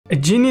A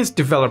genius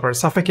developer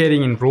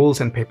suffocating in rules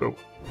and paperwork.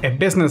 A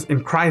business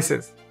in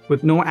crisis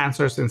with no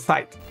answers in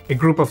sight. A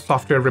group of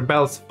software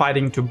rebels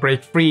fighting to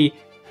break free.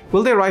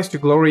 Will they rise to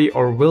glory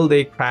or will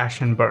they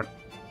crash and burn?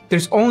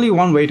 There's only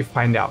one way to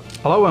find out.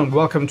 Hello and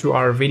welcome to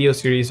our video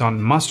series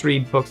on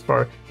must-read books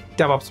for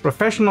DevOps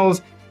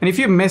professionals. And if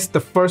you missed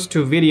the first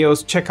two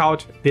videos, check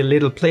out the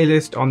little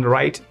playlist on the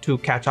right to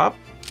catch up.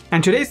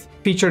 And today's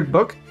featured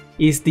book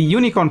is The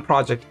Unicorn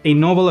Project, a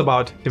novel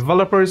about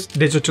developers,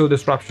 digital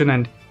disruption,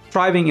 and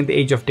thriving in the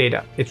age of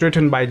data. It's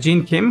written by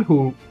Gene Kim,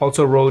 who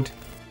also wrote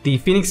The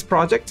Phoenix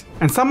Project.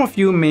 And some of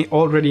you may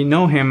already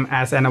know him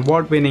as an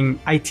award-winning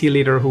IT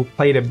leader who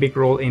played a big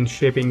role in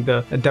shaping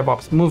the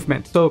DevOps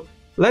movement. So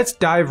let's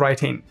dive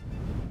right in.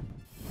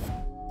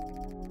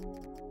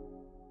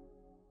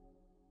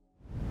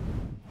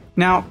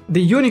 Now,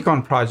 The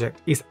Unicorn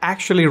Project is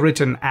actually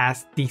written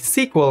as the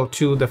sequel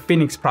to The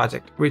Phoenix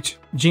Project, which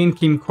Gene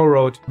Kim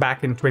co-wrote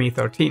back in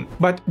 2013.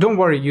 But don't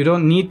worry, you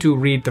don't need to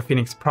read The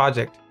Phoenix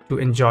Project to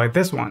enjoy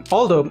this one.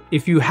 Although,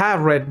 if you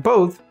have read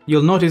both,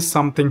 you'll notice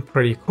something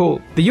pretty cool.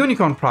 The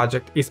Unicorn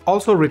Project is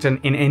also written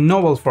in a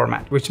novel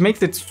format, which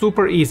makes it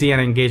super easy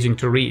and engaging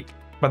to read.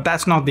 But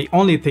that's not the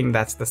only thing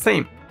that's the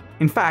same.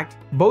 In fact,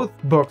 both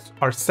books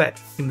are set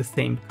in the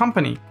same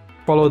company,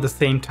 follow the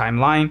same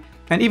timeline,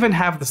 and even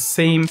have the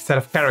same set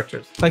of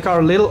characters, like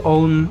our little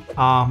own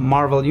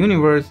Marvel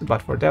universe,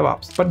 but for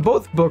DevOps. But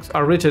both books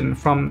are written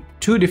from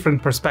two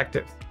different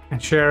perspectives and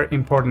share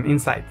important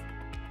insights.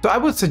 So I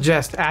would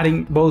suggest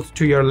adding both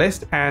to your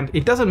list, and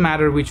it doesn't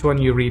matter which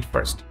one you read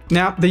first.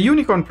 Now, The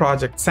Unicorn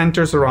Project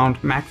centers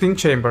around Maxine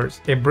Chambers,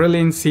 a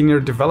brilliant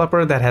senior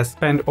developer that has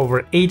spent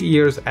over 8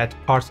 years at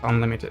Parts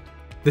Unlimited.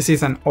 This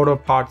is an auto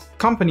parts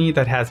company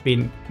that has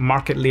been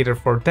market leader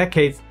for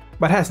decades,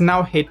 but has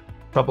now hit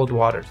troubled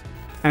waters.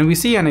 And we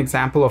see an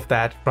example of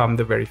that from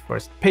the very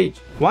first page.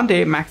 One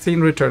day,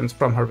 Maxine returns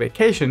from her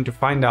vacation to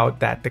find out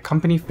that the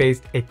company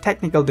faced a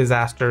technical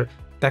disaster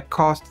that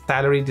caused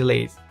salary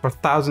delays for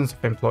thousands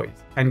of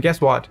employees. And guess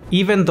what?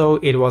 Even though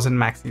it wasn't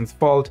Maxine's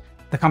fault,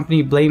 the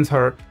company blames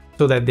her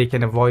so that they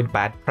can avoid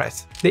bad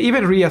press. They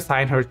even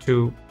reassign her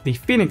to the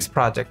Phoenix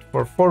Project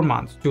for 4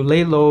 months to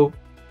lay low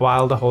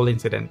while the whole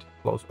incident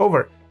blows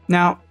over.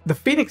 Now, the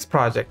Phoenix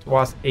Project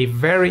was a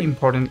very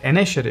important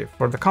initiative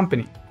for the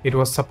company. It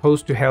was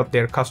supposed to help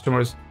their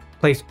customers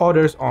place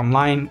orders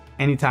online,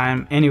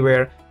 anytime,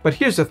 anywhere. But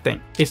here's the thing,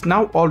 it's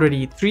now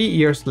already 3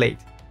 years late,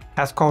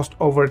 has cost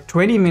over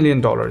 $20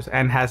 million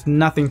and has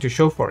nothing to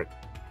show for it.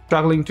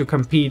 Struggling to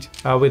compete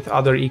with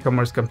other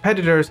e-commerce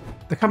competitors,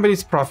 the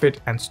company's profit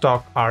and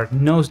stock are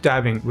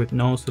nosediving with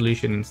no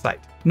solution in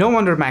sight. No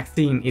wonder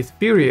Maxine is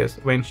furious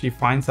when she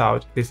finds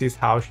out this is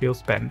how she'll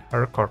spend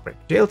her corporate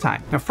jail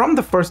time. Now, from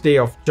the first day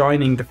of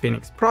joining the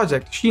Phoenix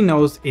Project, she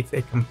knows it's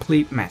a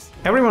complete mess.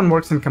 Everyone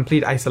works in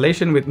complete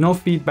isolation with no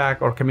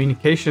feedback or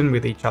communication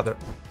with each other.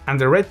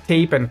 And the red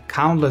tape and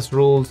countless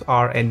rules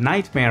are a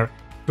nightmare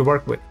to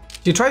work with.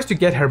 She tries to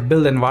get her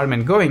build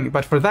environment going,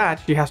 but for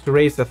that, she has to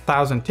raise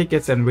 1,000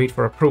 tickets and wait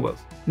for approvals.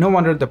 No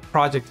wonder the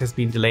project has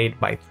been delayed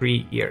by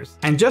 3 years.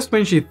 And just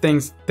when she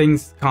thinks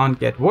things can't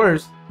get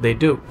worse, they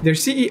do. Their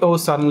CEO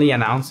suddenly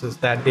announces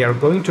that they are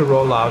going to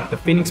roll out the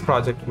Phoenix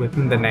Project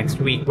within the next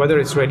week, whether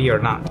it's ready or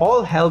not.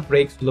 All hell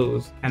breaks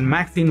loose, and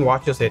Maxine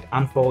watches it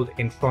unfold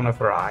in front of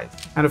her eyes.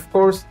 And of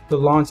course, the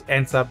launch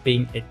ends up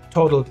being a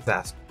total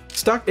disaster.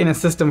 Stuck in a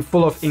system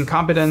full of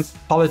incompetence,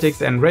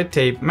 politics, and red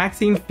tape,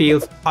 Maxine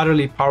feels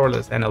utterly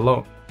powerless and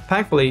alone.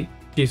 Thankfully,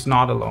 she's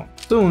not alone.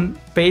 Soon,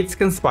 fates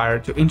conspire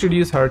to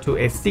introduce her to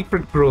a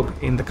secret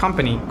group in the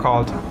company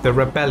called the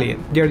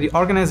Rebellion. They're the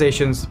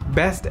organization's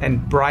best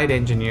and bright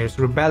engineers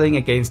rebelling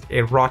against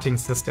a rotting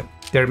system.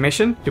 Their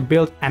mission? To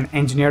build an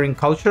engineering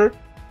culture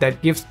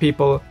that gives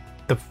people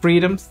the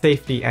freedom,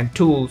 safety, and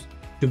tools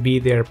to be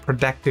their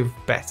productive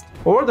best.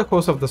 Over the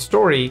course of the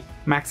story,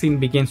 Maxine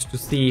begins to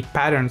see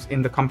patterns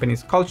in the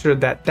company's culture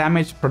that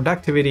damage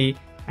productivity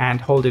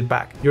and hold it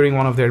back. During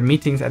one of their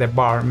meetings at a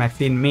bar,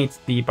 Maxine meets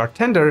the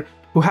bartender,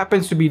 who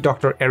happens to be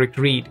Dr. Eric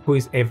Reed, who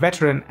is a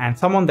veteran and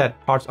someone that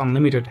Parts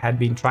Unlimited had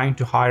been trying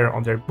to hire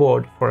on their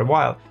board for a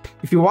while.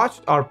 If you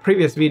watched our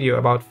previous video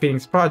about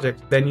Phoenix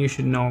Project, then you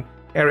should know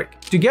Eric.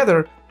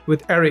 Together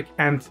with Eric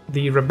and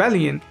the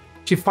Rebellion,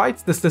 she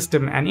fights the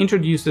system and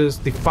introduces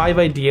the 5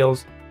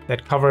 ideals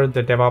that cover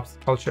the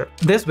DevOps culture.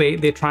 This way,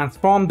 they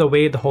transform the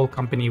way the whole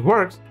company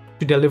works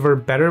to deliver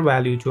better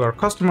value to our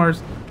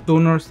customers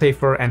sooner,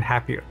 safer, and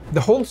happier.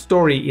 The whole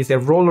story is a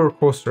roller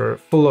coaster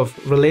full of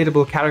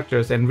relatable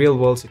characters and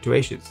real-world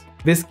situations.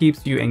 This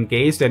keeps you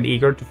engaged and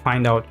eager to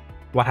find out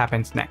what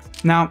happens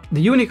next. Now,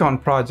 the Unicorn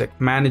Project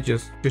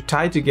manages to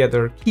tie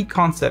together key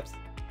concepts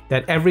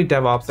that every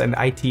DevOps and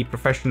IT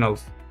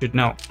professionals should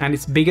know. And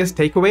its biggest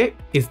takeaway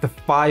is the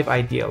 5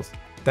 ideals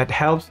that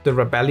helps the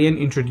Rebellion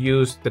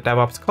introduce the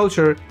DevOps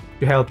culture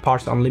to help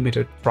Parts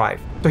Unlimited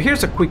thrive. So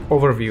here's a quick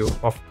overview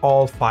of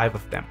all 5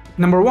 of them.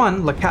 Number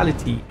 1,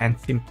 locality and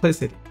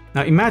simplicity.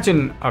 Now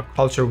imagine a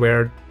culture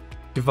where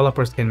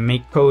developers can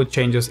make code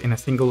changes in a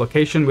single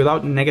location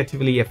without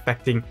negatively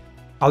affecting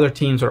other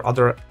teams or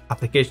other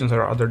applications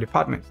or other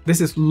departments.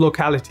 This is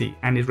locality,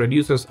 and it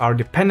reduces our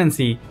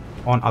dependency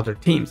on other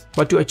teams.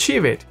 But to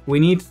achieve it, we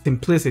need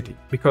simplicity,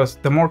 because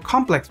the more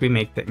complex we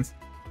make things,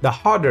 the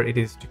harder it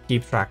is to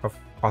keep track of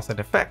cause and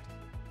effect.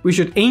 We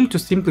should aim to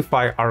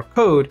simplify our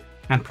code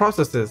and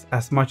processes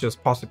as much as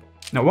possible.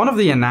 Now, one of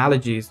the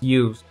analogies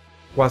used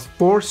was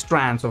 4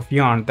 strands of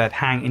yarn that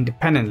hang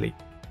independently.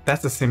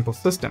 That's a simple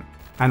system.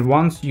 And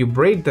once you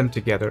braid them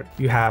together,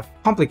 you have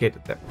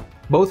complicated them.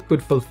 Both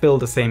could fulfill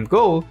the same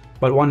goal,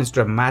 but one is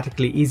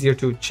dramatically easier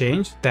to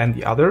change than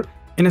the other.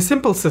 In a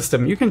simple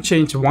system, you can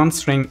change one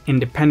string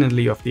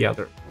independently of the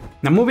other.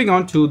 Now, moving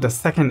on to the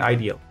second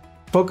ideal: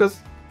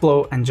 focus,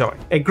 flow, and joy.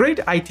 A great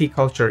IT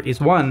culture is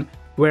one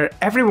where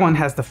everyone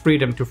has the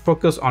freedom to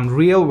focus on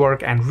real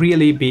work and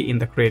really be in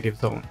the creative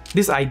zone.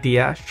 This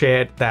idea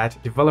shared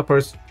that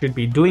developers should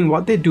be doing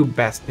what they do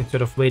best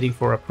instead of waiting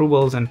for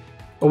approvals and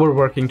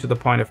overworking to the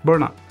point of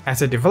burnout.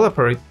 As a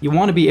developer, you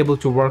want to be able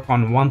to work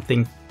on one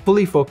thing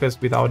fully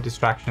focused without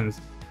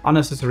distractions,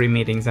 unnecessary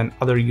meetings, and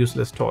other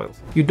useless toils.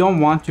 You don't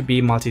want to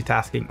be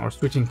multitasking or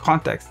switching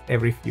contexts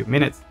every few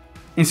minutes.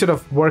 Instead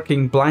of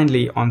working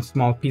blindly on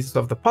small pieces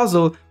of the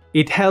puzzle,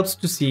 it helps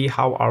to see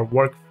how our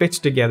work fits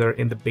together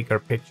in the bigger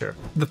picture.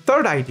 The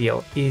third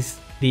ideal is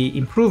the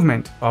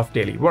improvement of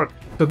daily work.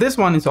 So this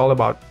one is all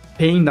about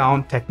paying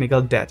down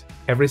technical debt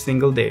every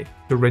single day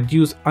to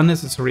reduce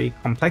unnecessary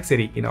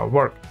complexity in our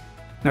work.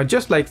 Now,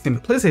 just like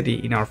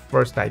simplicity in our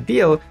first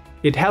ideal,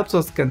 it helps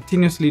us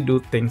continuously do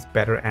things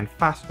better and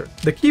faster.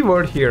 The key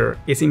word here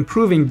is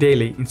improving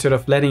daily instead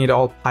of letting it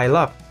all pile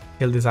up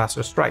till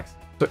disaster strikes.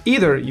 So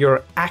either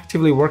you're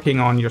actively working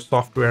on your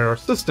software or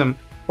system,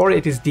 or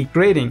it is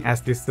degrading,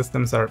 as these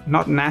systems are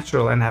not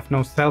natural and have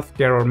no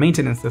self-care or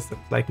maintenance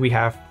systems like we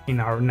have in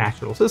our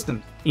natural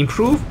systems.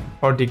 Improve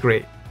or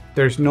degrade.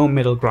 There's no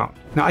middle ground.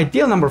 Now,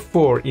 ideal number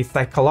 4 is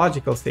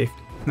psychological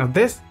safety. Now,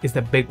 this is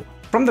the big one.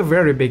 From the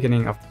very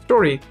beginning of the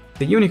story,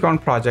 the Unicorn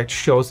project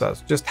shows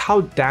us just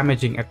how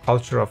damaging a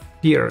culture of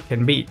fear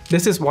can be.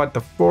 This is what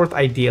the 4th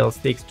ideal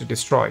seeks to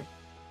destroy.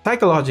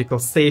 Psychological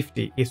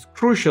safety is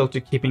crucial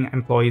to keeping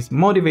employees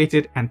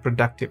motivated and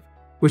productive,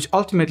 which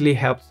ultimately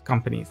helps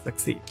companies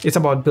succeed. It's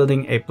about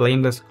building a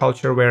blameless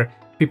culture where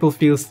people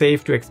feel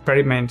safe to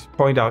experiment,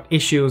 point out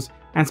issues,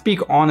 and speak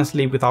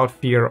honestly without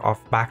fear of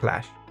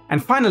backlash.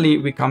 And finally,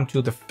 we come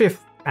to the 5th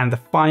and the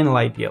final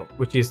ideal,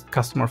 which is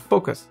customer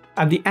focus.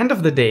 At the end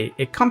of the day,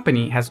 a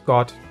company has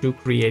got to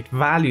create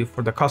value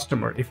for the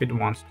customer if it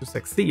wants to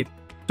succeed.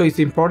 So it's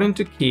important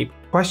to keep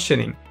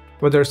questioning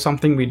whether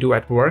something we do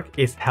at work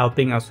is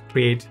helping us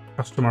create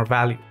customer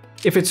value.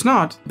 If it's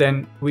not,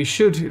 then we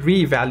should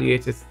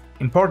reevaluate its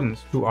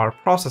importance to our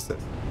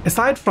processes.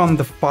 Aside from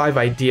the 5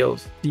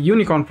 ideals, the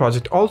Unicorn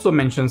project also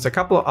mentions a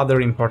couple of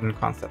other important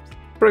concepts.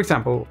 For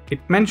example, it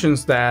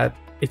mentions that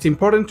it's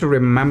important to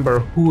remember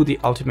who the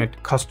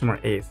ultimate customer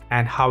is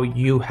and how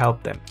you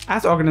help them.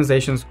 As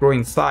organizations grow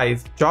in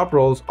size, job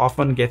roles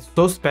often get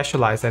so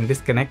specialized and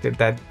disconnected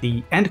that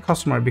the end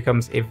customer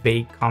becomes a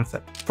vague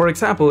concept. For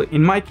example,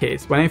 in my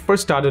case, when I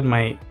first started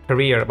my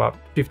career about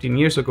 15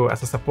 years ago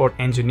as a support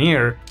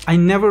engineer, I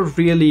never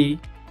really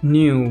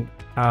knew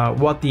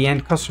what the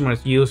end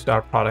customers used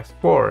our products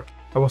for.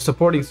 I was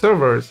supporting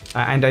servers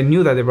and I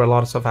knew that there were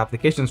lots of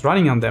applications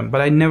running on them,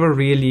 but I never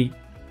really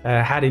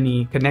had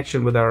any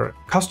connection with our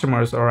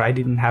customers, or I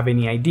didn't have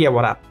any idea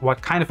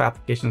what kind of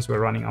applications were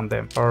running on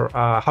them, or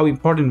how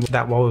important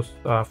that was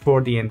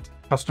for the end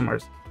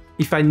customers.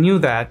 If I knew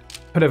that,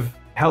 it could have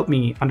helped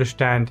me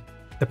understand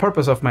the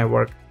purpose of my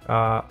work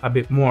a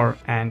bit more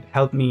and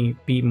helped me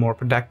be more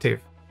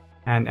productive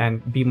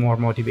and be more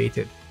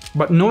motivated.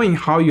 But knowing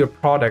how your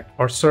product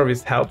or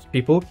service helps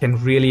people can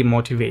really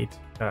motivate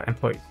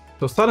employees.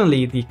 So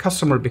suddenly the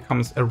customer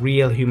becomes a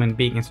real human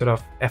being instead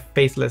of a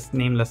faceless,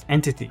 nameless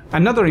entity.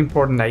 Another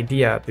important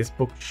idea this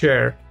book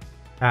shares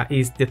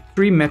is the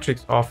 3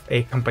 metrics of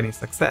a company's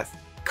success: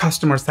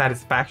 customer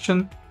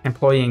satisfaction,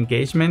 employee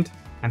engagement,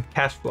 and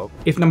cash flow.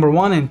 If number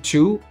 1 and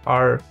 2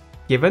 are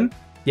given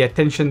the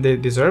attention they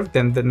deserve,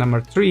 then the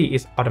number 3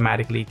 is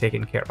automatically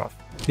taken care of.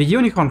 The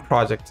Unicorn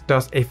project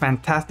does a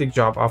fantastic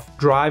job of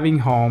driving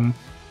home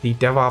the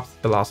DevOps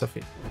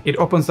philosophy. It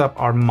opens up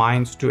our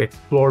minds to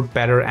explore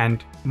better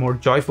and more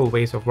joyful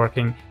ways of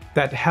working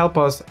that help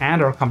us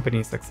and our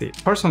company succeed.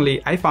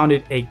 Personally, I found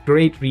it a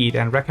great read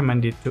and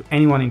recommend it to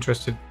anyone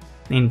interested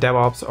in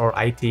DevOps or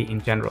IT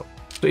in general.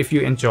 So if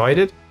you enjoyed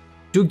it,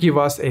 do give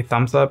us a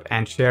thumbs up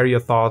and share your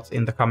thoughts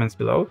in the comments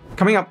below.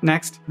 Coming up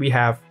next, we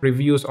have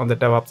reviews on the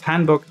DevOps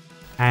Handbook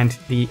and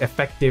the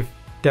Effective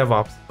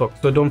DevOps book.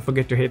 So don't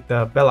forget to hit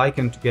the bell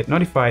icon to get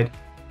notified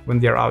when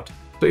they're out.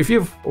 So if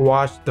you've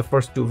watched the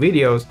first 2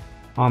 videos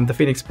on the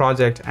Phoenix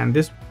project and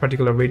this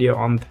particular video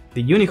on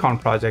the Unicorn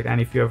project,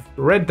 and if you have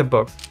read the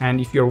books, and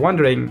if you're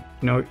wondering,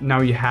 now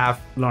you have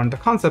learned the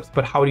concepts,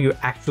 but how do you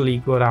actually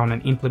go down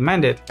and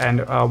implement it, and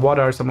what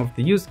are some of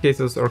the use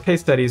cases or case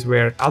studies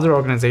where other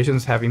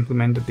organizations have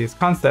implemented these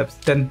concepts,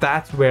 then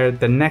that's where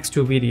the next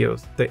 2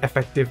 videos, the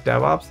Effective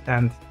DevOps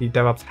and the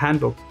DevOps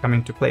Handbook, come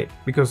into play,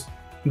 because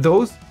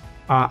those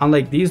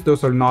unlike these,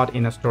 those are not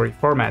in a story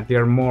format. They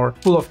are more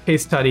full of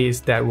case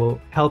studies that will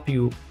help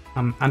you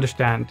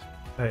understand,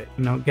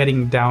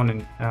 getting down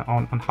and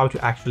on how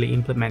to actually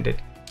implement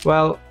it.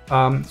 Well,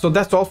 so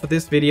that's all for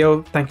this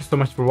video. Thank you so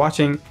much for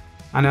watching,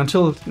 and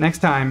until next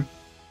time,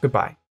 goodbye.